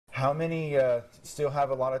How many still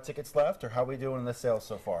have a lot of tickets left, or how are we doing in the sales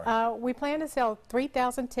so far? We plan to sell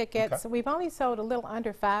 3,000 tickets. Okay. We've only sold a little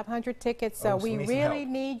under 500 tickets, so we really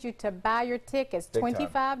need you to buy your tickets. Big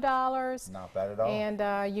 $25. Not bad at all.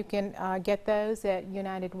 And you can get those at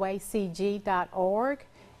unitedwaycg.org.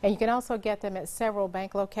 And you can also get them at several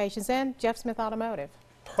bank locations and Jeff Smith Automotive.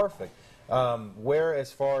 Perfect. Where,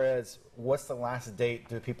 as far as what's the last date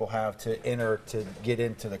do people have to enter to get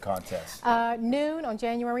into the contest? Noon on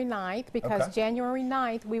January 9th, because Okay. January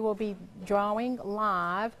 9th we will be drawing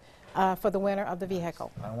live for the winner of the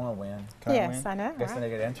vehicle. I want to win. Can Yes, I win? I know, Guess right? then I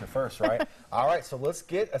get to enter first, right? All right, so let's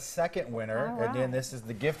get a second winner, All and then right. this is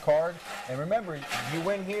the gift card. And remember, you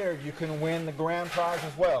win here, you can win the grand prize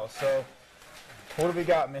as well. So what do we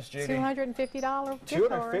got, Miss Judy? $250 gift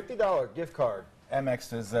card. $250 gift card.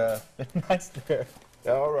 MX is nice there.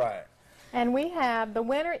 All right. And we have, the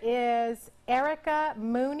winner is Erica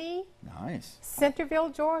Mooney, Nice. Centerville,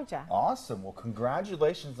 Georgia. Awesome. Well,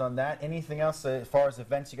 congratulations on that. Anything else as far as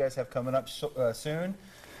events you guys have coming up soon?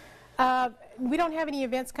 We don't have any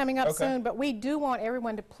events coming up Okay. soon, but we do want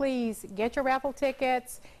everyone to please get your raffle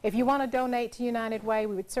tickets. If you want to donate to United Way,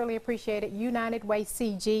 we would certainly appreciate it.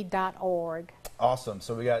 UnitedWayCG.org. Awesome.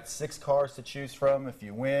 So we got 6 cars to choose from if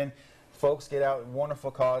you win. Folks, get out,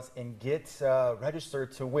 wonderful cause, and get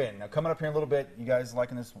registered to win. Now, coming up here in a little bit, you guys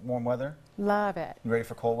liking this warm weather? Love it. You ready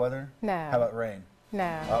for cold weather? No. How about rain? No.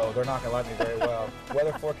 Uh-oh, they're not going to like me very well.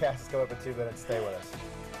 Weather forecast is coming up in 2 minutes. Stay with us.